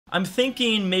I'm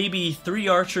thinking maybe 3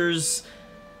 archers,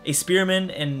 a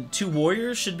spearman, and 2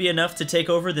 warriors should be enough to take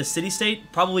over the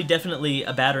city-state. Probably definitely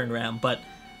a battering ram, but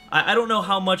I don't know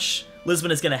how much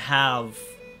Lisbon is going to have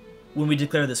when we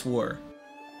declare this war.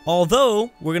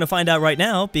 Although, we're going to find out right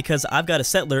now because I've got a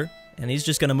settler, and he's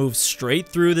just going to move straight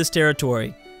through this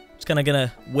territory. Just kind of going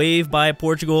to wave by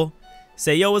Portugal,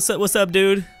 say, yo, what's up,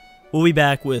 dude? We'll be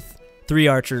back with 3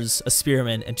 archers, a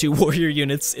spearman, and 2 warrior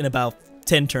units in about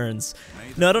 10 turns.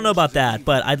 No, I don't know about that,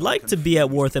 but I'd like to be at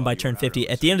war with them by turn 50.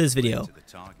 At the end of this video,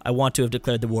 I want to have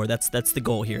declared the war. That's the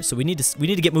goal here. So we need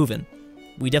to get moving.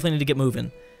 We definitely need to get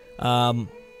moving.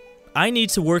 I need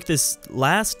to work this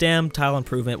last damn tile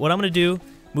improvement. What I'm gonna do,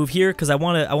 move here because I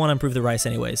want to improve the rice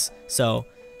anyways. So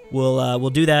we'll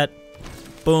do that.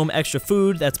 Boom, extra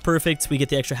food. That's perfect. We get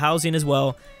the extra housing as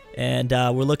well, and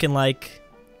we're looking like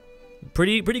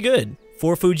pretty good.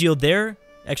 4 food yield there.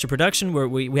 Extra production where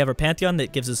we have our Pantheon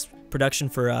that gives us production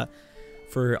for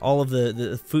all of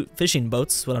the fishing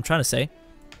boats. Is what I'm trying to say.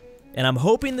 And I'm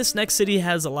hoping this next city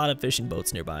has a lot of fishing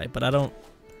boats nearby, but I don't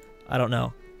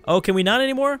know. Oh, can we not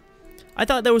anymore? I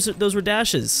thought those were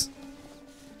dashes.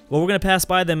 Well, we're gonna pass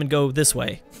by them and go this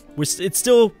way. It's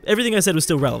still, everything I said was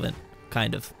still relevant,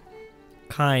 kind of.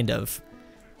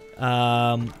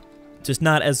 Just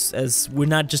not as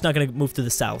we're just not gonna move to the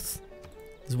south.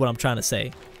 Is what I'm trying to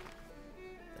say.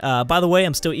 By the way,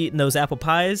 I'm still eating those apple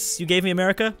pies you gave me,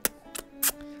 America.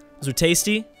 Those are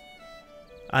tasty.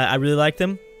 I really like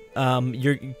them.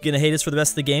 You're gonna hate us for the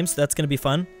rest of the game, so that's gonna be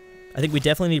fun. I think we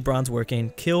definitely need bronze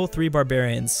working. Kill 3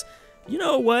 barbarians. You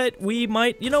know what? We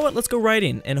might. You know what? Let's go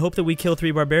riding and hope that we kill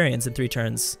 3 barbarians in 3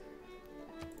 turns.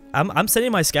 I'm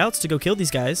sending my scouts to go kill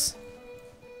these guys.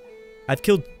 I've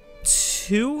killed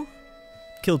 2.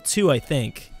 Killed 2, I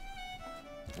think.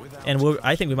 And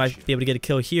I think we might be able to get a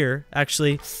kill here.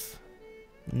 Actually,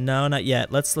 no, not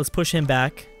yet. Let's push him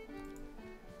back.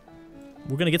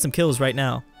 We're gonna get some kills right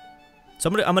now. So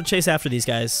I'm gonna chase after these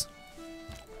guys.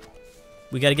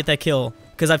 We gotta get that kill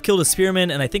because I've killed a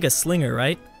spearman and I think a slinger,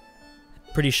 right?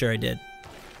 Pretty sure I did.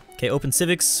 Okay, open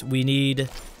civics. We're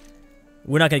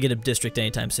not gonna get a district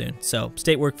anytime soon. So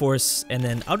state workforce, and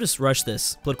then I'll just rush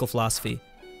this political philosophy.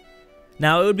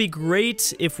 Now, it would be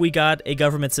great if we got a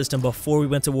government system before we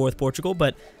went to war with Portugal,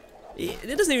 but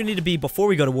it doesn't even need to be before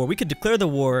we go to war. We could declare the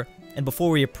war, and before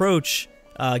we approach,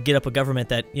 get up a government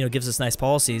that, you know, gives us nice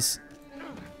policies.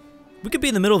 We could be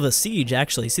in the middle of a siege,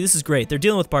 actually. See, this is great. They're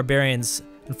dealing with barbarians.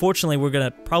 Unfortunately, we're going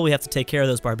to probably have to take care of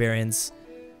those barbarians.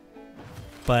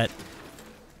 But,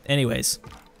 anyways.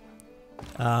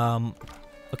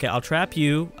 Okay, I'll trap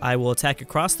you. I will attack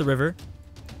across the river.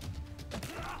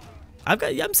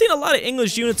 I'm seeing a lot of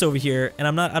English units over here, and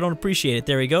I don't appreciate it.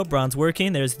 There we go, bronze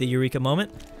working. There's the Eureka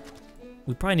moment.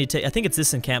 We probably need to. I think it's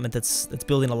this encampment that's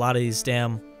building a lot of these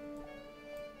damn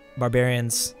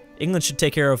barbarians. England should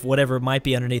take care of whatever might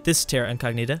be underneath this terra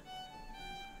incognita.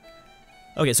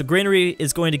 Okay, so granary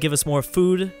is going to give us more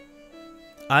food.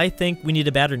 I think we need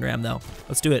a battering ram though.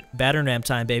 Let's do it. Battering ram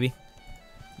time, baby.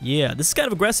 Yeah, this is kind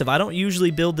of aggressive. I don't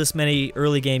usually build this many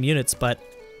early game units, but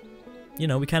you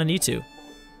know, we kind of need to.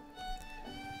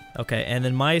 Okay, and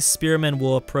then my spearmen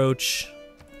will approach.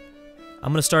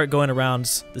 I'm going to start going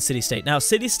around the city-state. Now,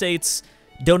 city-states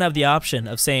don't have the option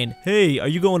of saying, hey, are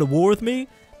you going to war with me?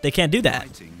 They can't do that.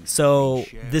 So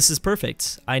this is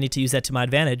perfect. I need to use that to my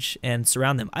advantage and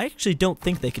surround them. I actually don't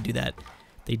think they could do that.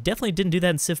 They definitely didn't do that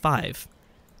in Civ 5.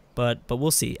 But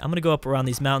we'll see. I'm going to go up around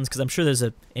these mountains because I'm sure there's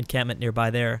an encampment nearby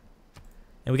there.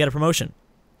 And we got a promotion.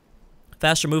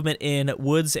 Faster movement in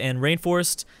woods and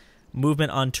rainforest.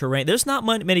 Movement on terrain. There's not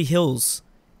many hills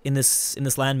in this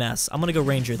landmass. I'm gonna go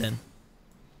ranger then.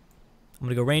 I'm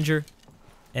gonna go ranger,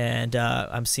 and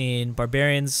I'm seeing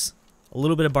barbarians, a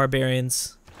little bit of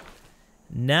barbarians.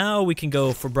 Now we can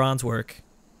go for bronze work,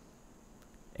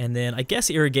 and then I guess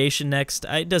irrigation next.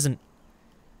 It doesn't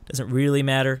really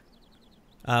matter.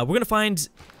 We're gonna find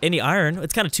any iron.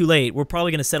 It's kind of too late. We're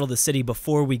probably gonna settle the city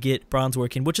before we get bronze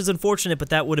working, which is unfortunate, but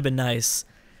that would have been nice.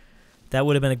 That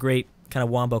would have been a great kind of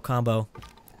wombo combo.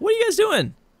 What are you guys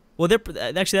doing? Well,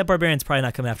 actually, that barbarian's probably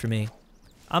not coming after me.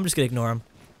 I'm just going to ignore him.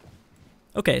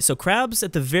 Okay, so crabs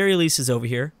at the very least is over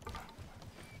here.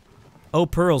 Oh,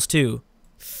 pearls too.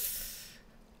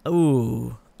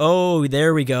 Ooh. Oh,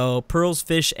 there we go. Pearls,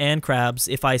 fish, and crabs.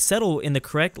 If I settle in the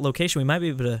correct location, we might be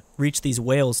able to reach these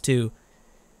whales too.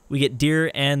 We get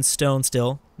deer and stone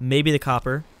still. Maybe the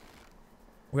copper.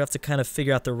 We have to kind of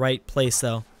figure out the right place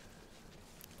though.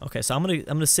 Okay, so I'm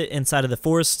gonna sit inside of the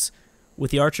forests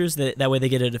with the archers. That way they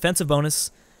get a defensive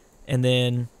bonus, and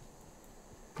then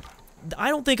I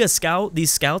don't think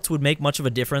these scouts would make much of a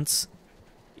difference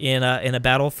in a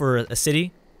battle for a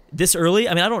city. This early?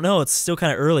 I mean, I don't know. It's still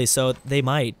kind of early, so they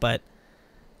might, but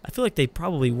I feel like they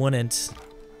probably wouldn't.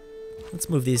 Let's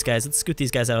move these guys. Let's scoot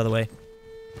these guys out of the way.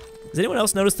 Does anyone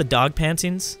else notice the dog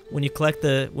pantings when you select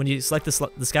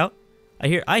the scout? I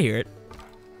hear it.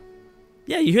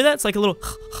 Yeah, you hear that? It's like a little.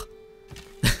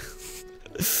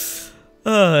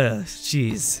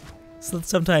 Jeez. So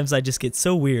sometimes I just get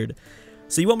so weird.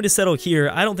 So you want me to settle here?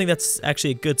 I don't think that's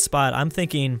actually a good spot. I'm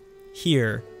thinking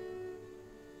here.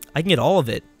 I can get all of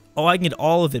it. Oh, I can get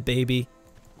all of it, baby.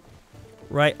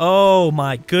 Right. Oh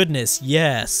my goodness.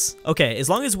 Yes. Okay. As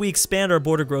long as we expand our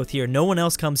border growth here, no one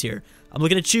else comes here. I'm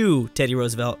looking at you, Teddy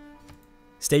Roosevelt.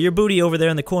 Stay your booty over there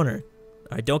in the corner.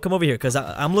 All right. Don't come over here because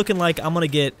I'm looking like I'm going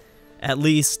to get at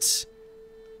least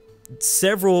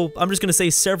several. I'm just going to say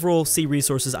several sea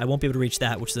resources. I won't be able to reach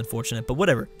that, which is unfortunate, but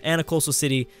whatever. And a coastal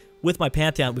city with my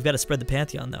Pantheon. We've got to spread the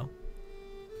Pantheon, though.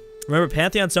 Remember,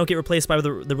 Pantheons don't get replaced by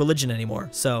the religion anymore,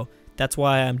 so that's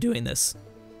why I'm doing this.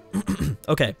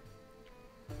 Okay.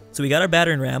 So we got our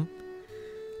battering ram.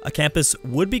 A campus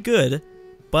would be good,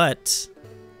 but...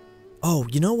 Oh,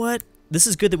 you know what? This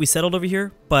is good that we settled over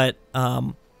here, but...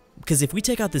 because if we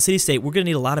take out the city-state, we're going to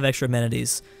need a lot of extra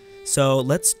amenities. So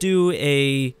let's do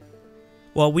a...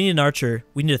 Well, we need an archer.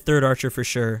 We need a third archer for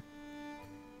sure.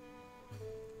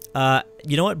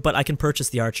 You know what? But I can purchase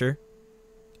the archer.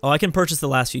 Oh, I can purchase the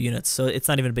last few units, so it's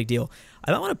not even a big deal.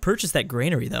 I might want to purchase that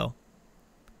granary, though.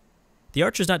 The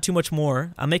archer's not too much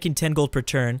more. I'm making 10 gold per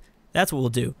turn. That's what we'll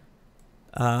do.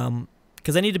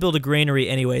 Because I need to build a granary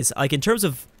anyways. Like, in terms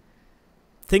of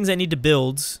things I need to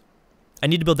build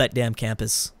that damn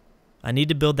campus. I need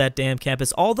to build that damn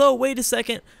campus. Although, wait a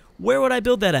second. Where would I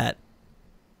build that at?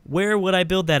 Where would I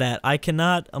build that at? I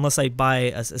cannot, unless I buy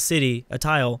a city, a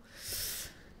tile.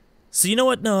 So you know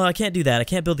what? No, I can't do that. I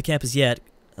can't build the campus yet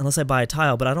unless I buy a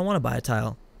tile, but I don't want to buy a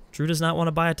tile. Drew does not want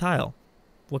to buy a tile.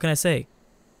 What can I say?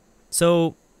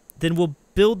 So then we'll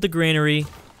build the granary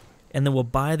and then we'll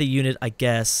buy the unit, I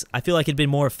guess. I feel like it'd be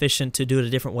more efficient to do it a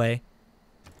different way.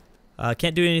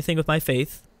 Can't do anything with my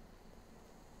faith.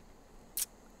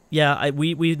 Yeah,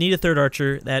 we need a third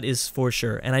archer, that is for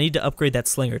sure. And I need to upgrade that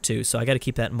slinger too, so I got to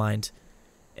keep that in mind.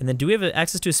 And then do we have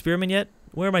access to a spearman yet?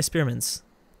 Where are my spearmans?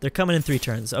 They're coming in 3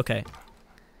 turns. Okay.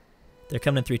 They're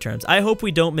coming in 3 turns. I hope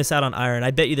we don't miss out on iron.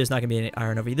 I bet you there's not going to be any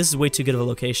iron over here. This is way too good of a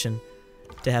location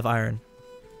to have iron.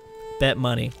 Bet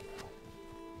money.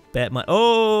 Bet money.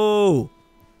 Oh!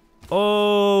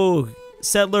 Oh!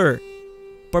 Settler.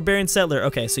 Barbarian settler.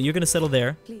 Okay, so you're going to settle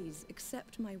there. Please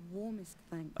accept my warmest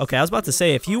thanks. Okay, I was about to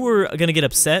say, if you were going to get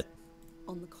upset...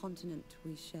 On the continent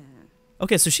we share.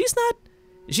 Okay, so she's not...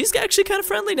 She's actually kind of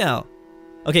friendly now.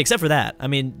 Okay, except for that. I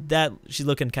mean, that she's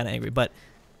looking kind of angry, but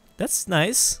that's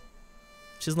nice.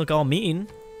 She doesn't look all mean.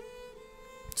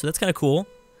 So that's kind of cool.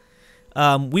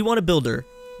 We want a builder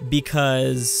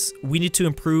because we need to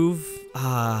improve.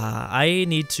 I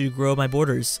need to grow my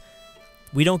borders.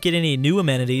 We don't get any new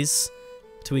amenities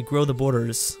till we grow the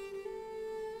borders.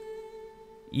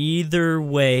 Either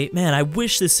way, man, I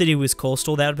wish this city was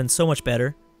coastal. That would have been so much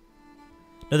better.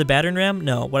 Another battering ram?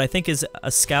 No. What I think is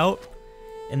a scout,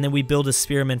 and then we build a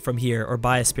spearman from here, or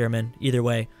buy a spearman. Either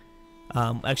way.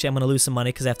 Actually, I'm going to lose some money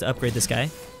because I have to upgrade this guy.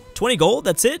 20 gold?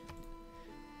 That's it?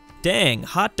 Dang,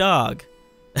 hot dog.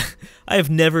 I have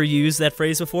never used that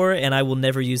phrase before, and I will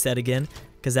never use that again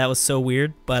because that was so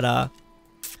weird. But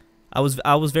I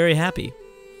was very happy.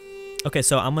 Okay,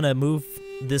 so I'm going to move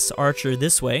this archer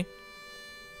this way.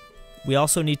 We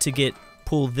also need to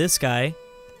pull this guy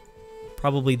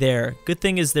probably there. Good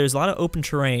thing is there's a lot of open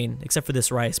terrain, except for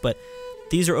this rice, but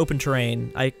these are open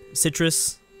terrain.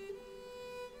 Citrus,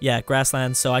 yeah,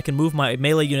 grasslands, so I can move my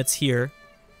melee units here.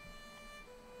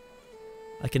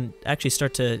 I can actually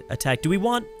start to attack. We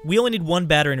only need 1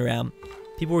 battering ram.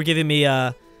 People were giving me,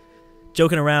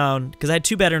 joking around, because I had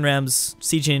 2 battering rams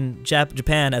sieging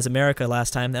Japan as America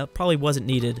last time. That probably wasn't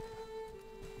needed.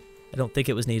 I don't think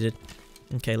it was needed.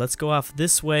 Okay, let's go off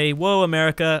this way. Whoa,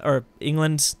 America, or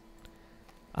England.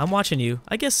 I'm watching you.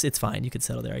 I guess it's fine. You can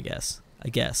settle there, I guess.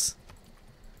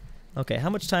 Okay, how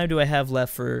much time do I have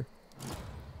left for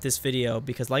this video?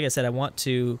 Because like I said, I want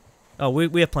to... Oh,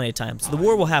 we have plenty of time. So the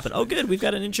war will happen. Oh, good. We've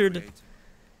got an injured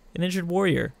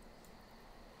warrior.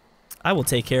 I will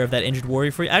take care of that injured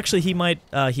warrior for you. Actually, he might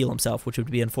heal himself, which would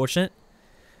be unfortunate.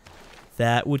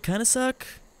 That would kind of suck.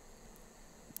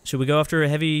 Should we go after a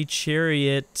heavy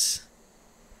chariot?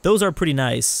 Those are pretty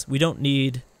nice. We don't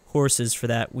need horses for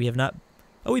that. We have not...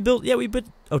 Oh, we built... Yeah, we built...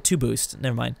 Oh, 2 boost.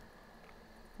 Never mind.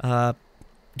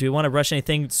 Do we want to rush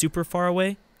anything super far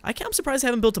away? I'm surprised I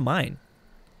haven't built a mine.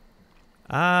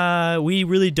 We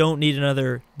really don't need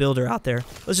another builder out there.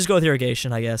 Let's just go with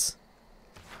irrigation, I guess.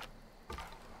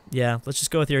 Yeah, let's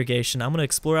just go with irrigation. I'm going to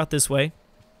explore out this way.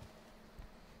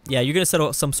 Yeah, you're going to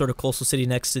settle some sort of coastal city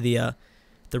next to the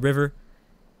river.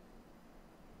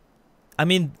 I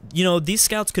mean, you know, these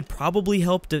scouts could probably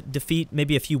help defeat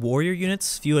maybe a few warrior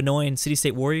units, a few annoying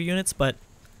city-state warrior units, but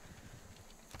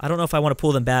I don't know if I want to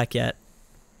pull them back yet.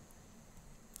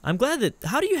 I'm glad that...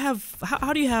 How do you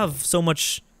have so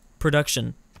much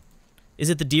production? Is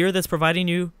it the deer that's providing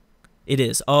you? It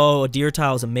is. Oh, a deer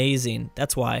tile is amazing.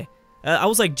 That's why. I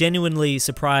was like genuinely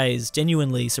surprised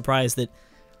that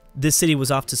this city was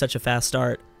off to such a fast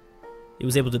start. It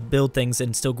was able to build things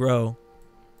and still grow.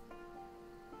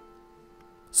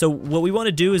 So what we want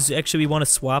to do is actually we want to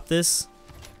swap this.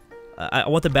 I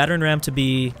want the battering ram to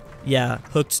be, yeah,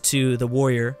 hooked to the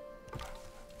warrior.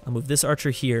 I'll move this archer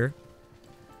here.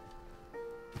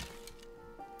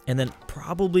 And then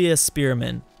probably a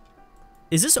spearman.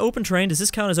 Is this open terrain? Does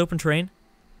this count as open terrain?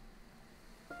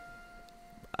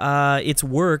 It's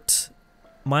worked.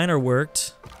 Mine are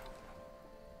worked.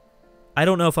 I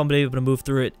don't know if I'm going to be able to move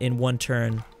through it in one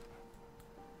turn.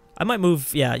 I might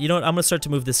move, yeah, you know what? I'm going to start to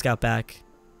move this scout back,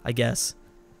 I guess.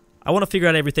 I want to figure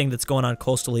out everything that's going on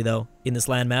coastally, though, in this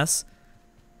landmass.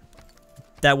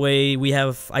 That way we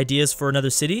have ideas for another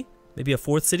city. Maybe a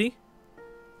fourth city.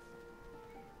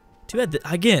 Too bad,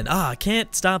 again, I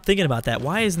can't stop thinking about that.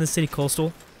 Why isn't the city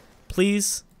coastal?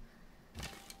 Please?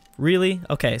 Really?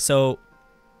 Okay, so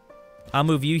I'll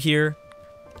move you here.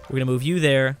 We're going to move you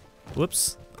there.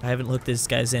 Whoops. I haven't looked these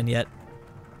guys in yet.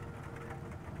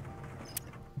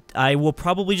 I will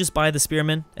probably just buy the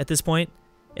spearmen at this point,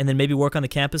 and then maybe work on the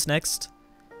campus next.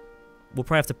 We'll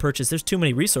probably have to purchase. There's too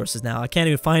many resources now. I can't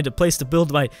even find a place to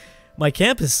build my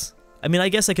campus. I mean, I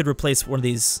guess I could replace one of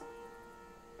these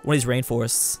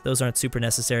rainforests. Those aren't super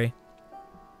necessary.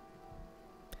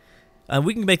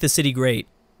 We can make the city great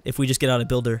if we just get out a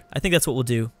builder. I think that's what we'll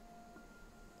do.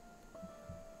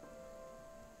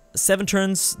 7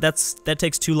 turns, that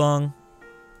takes too long.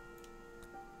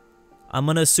 I'm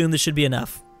going to assume this should be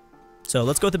enough. So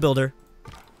let's go with the builder.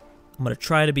 I'm going to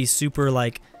try to be super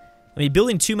I mean,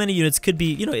 building too many units could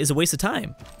be, you know, is a waste of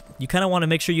time. You kind of want to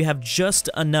make sure you have just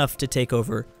enough to take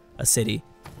over a city.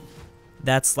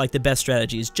 That's like the best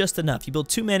strategy, is just enough. You build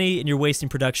too many and you're wasting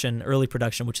production, early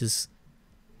production, which is...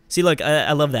 See, look,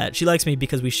 I love that. She likes me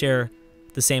because we share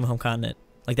the same home continent.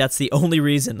 Like, that's the only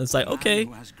reason. It's like, okay,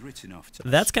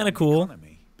 that's kind of cool.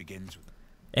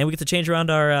 And we get to change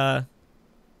around our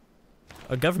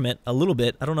government a little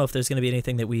bit. I don't know if there's going to be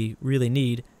anything that we really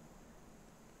need.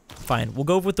 Fine, we'll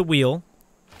go with the wheel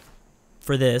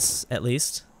for this, at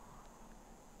least.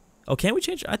 Oh, can we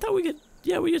change? I thought we could,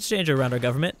 yeah, we could change around our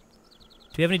government.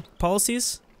 Do we have any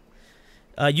policies?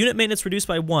 Unit maintenance reduced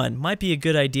by 1. Might be a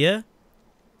good idea.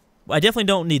 I definitely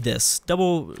don't need this.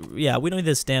 Yeah, we don't need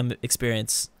this damn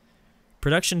experience.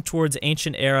 Production towards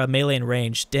ancient era, melee and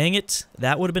range. Dang it,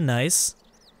 that would have been nice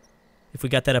if we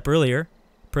got that up earlier.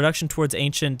 Production towards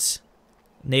ancient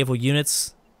naval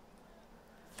units.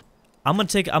 I'm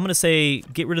gonna say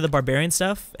get rid of the barbarian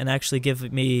stuff and actually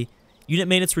give me unit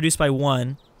maintenance reduced by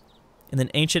 1, and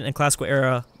then ancient and classical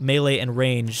era, melee and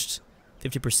ranged,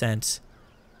 50%.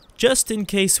 Just in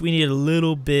case we need a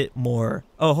little bit more.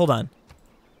 Oh, hold on.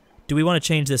 Do we want to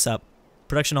change this up?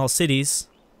 Production all cities.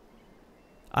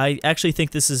 I actually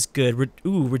think this is good.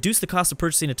 Reduce the cost of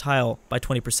purchasing a tile by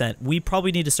 20%. We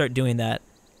probably need to start doing that.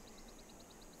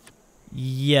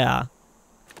 Yeah.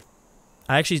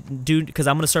 I actually do, because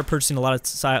I'm going to start purchasing a lot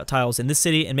of tiles in this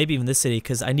city and maybe even this city,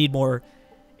 because I need more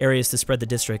areas to spread the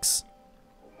districts.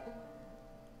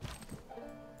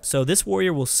 So this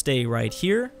warrior will stay right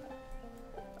here.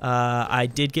 I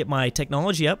did get my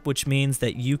technology up, which means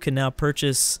that you can now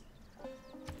purchase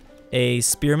a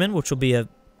spearman, which will be a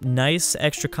nice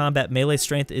extra combat. Melee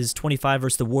strength is 25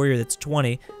 versus the warrior that's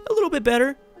 20. A little bit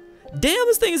better. Damn,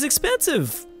 this thing is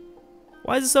expensive.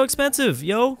 Why is it so expensive,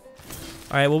 yo?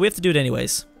 Alright, well, we have to do it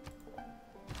anyways.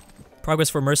 Progress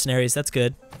for mercenaries, that's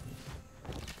good.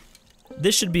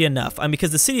 This should be enough. I mean,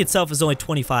 because the city itself is only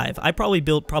 25. I probably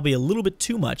built a little bit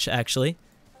too much, actually.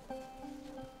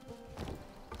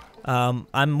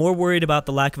 I'm more worried about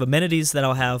the lack of amenities that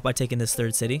I'll have by taking this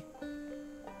third city.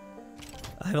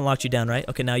 I haven't locked you down, right?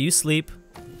 Okay, now you sleep.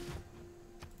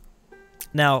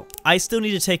 Now, I still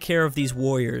need to take care of these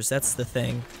warriors. That's the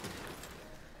thing.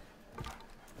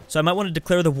 So I might want to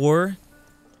declare the war.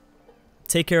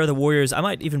 Take care of the warriors. I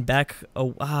might even back...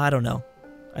 Oh, I don't know.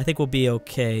 I think we'll be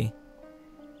okay.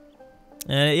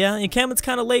 Yeah, the encampment's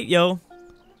kind of late, yo.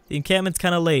 The encampment's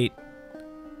kind of late.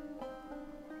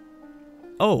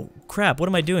 Oh, crap. What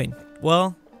am I doing?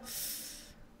 Well...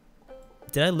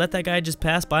 Did I let that guy just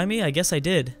pass by me? I guess I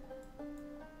did.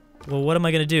 Well, what am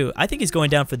I gonna do? I think he's going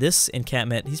down for this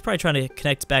encampment. He's probably trying to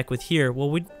connect back with here.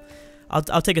 Well,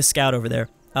 I'll take a scout over there.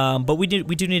 But we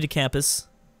do need a campus.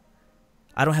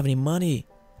 I don't have any money.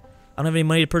 I don't have any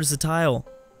money to purchase a tile.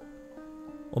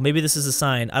 Well, maybe this is a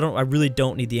sign. I really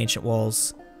don't need the ancient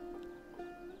walls.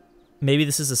 Maybe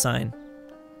this is a sign.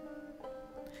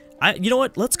 You know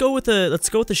what? Let's go with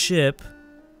the ship.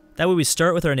 That way we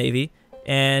start with our navy,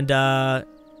 and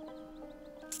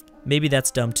maybe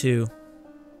that's dumb too.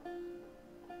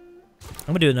 I'm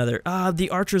gonna do another. The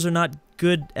archers are not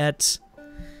good at.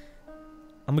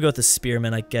 I'm gonna go with the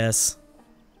spearmen, I guess.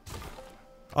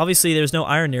 Obviously, there's no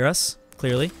iron near us.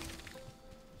 Clearly.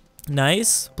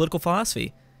 Nice political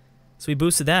philosophy. So we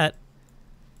boosted that,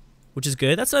 which is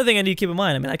good. That's another thing I need to keep in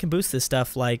mind. I mean, I can boost this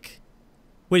stuff like...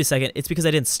 Wait a second. It's because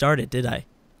I didn't start it, did I?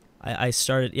 I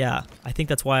started... Yeah. I think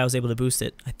that's why I was able to boost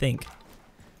it. I think.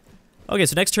 Okay,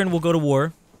 so next turn we'll go to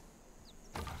war.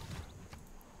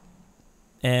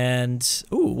 And...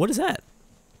 Ooh, what is that?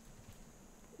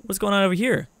 What's going on over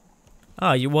here?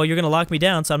 Oh, well, you're going to lock me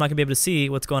down, so I'm not going to be able to see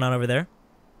what's going on over there.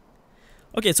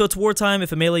 Okay, so it's wartime.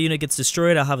 If a melee unit gets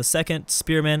destroyed, I'll have a second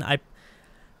spearman. I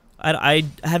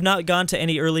have not gone to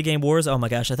any early game wars. Oh my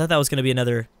gosh, I thought that was going to be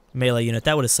another melee unit.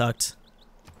 That would have sucked.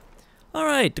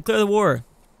 Alright, declare the war.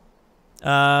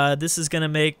 This is going to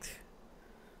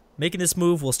making this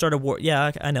move will start a war.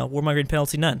 Yeah, I know. Warmongering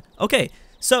penalty none. Okay,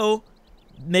 so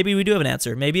maybe we do have an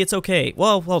answer. Maybe it's okay.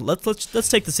 Well, let's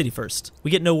take the city first.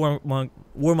 We get no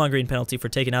warmongering penalty for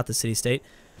taking out the city-state,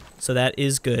 so that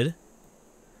is good.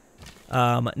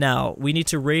 Now, we need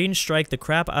to range strike the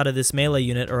crap out of this melee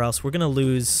unit, or else we're going to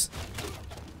lose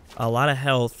a lot of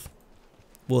health.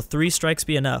 Will 3 strikes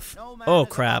be enough? Oh,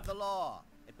 crap.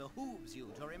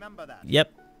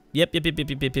 Yep.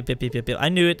 I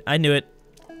knew it.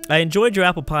 I enjoyed your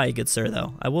apple pie, good sir,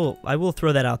 though. I will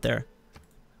throw that out there.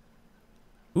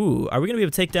 Ooh, are we going to be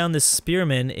able to take down this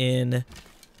spearman in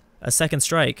a second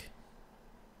strike?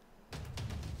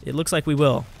 It looks like we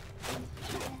will.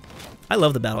 I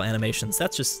love the battle animations.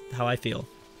 That's just how I feel.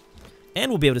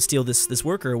 And we'll be able to steal this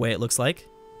worker away, it looks like.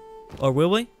 Or will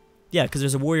we? Yeah, because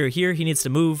there's a warrior here. He needs to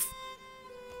move.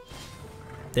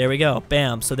 There we go.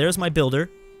 Bam. So there's my builder.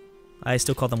 I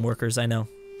still call them workers, I know.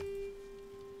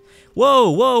 Whoa,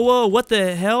 whoa, whoa. What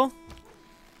the hell?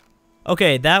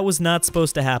 Okay, that was not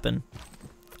supposed to happen.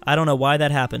 I don't know why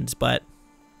that happened, but...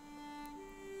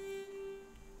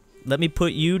 Let me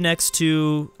put you next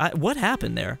to... what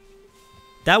happened there?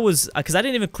 That was... Because I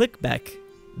didn't even click back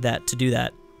to do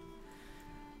that.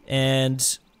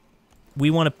 And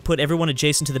we want to put everyone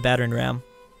adjacent to the battering ram.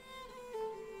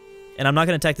 And I'm not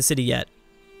going to attack the city yet.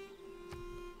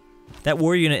 That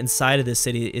warrior unit inside of this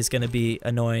city is going to be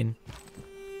annoying.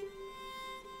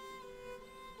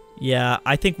 Yeah,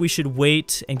 I think we should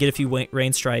wait and get a few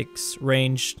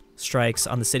range strikes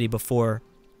on the city before.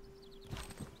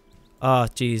 Oh,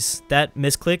 jeez. That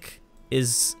misclick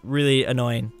is really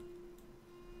annoying.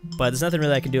 But there's nothing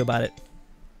really I can do about it.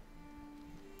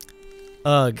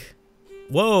 Ugh.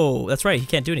 Whoa, that's right. He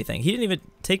can't do anything. He didn't even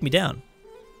take me down.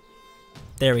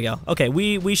 There we go. Okay,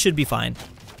 we should be fine.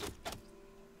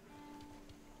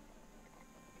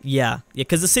 Yeah,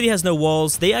 because the city has no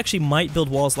walls. They actually might build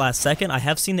walls last second. I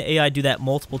have seen the AI do that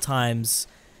multiple times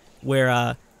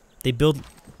where they build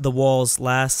the walls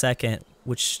last second,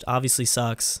 which obviously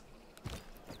sucks.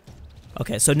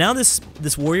 Okay, so now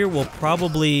this warrior will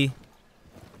probably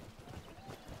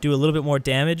do a little bit more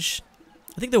damage.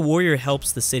 I think the warrior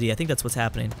helps the city. I think that's what's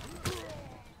happening.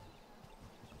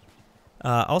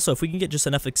 Also, if we can get just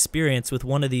enough experience with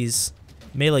one of these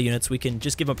melee units, we can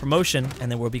just give them a promotion,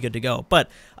 and then we'll be good to go. But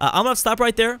I'm going to stop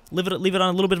right there, leave it on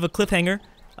a little bit of a cliffhanger.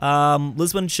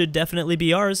 Lisbon should definitely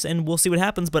be ours, and we'll see what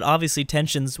happens, but obviously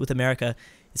tensions with America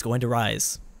is going to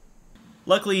rise.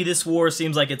 Luckily, this war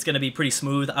seems like it's going to be pretty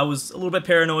smooth. I was a little bit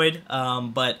paranoid,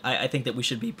 but I think that we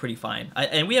should be pretty fine.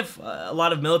 And we have a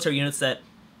lot of military units that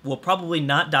will probably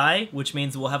not die, which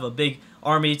means we'll have a big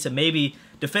army to maybe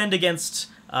defend against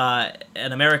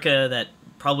an America that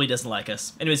probably doesn't like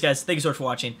us. Anyways, guys, thank you so much for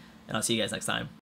watching, and I'll see you guys next time.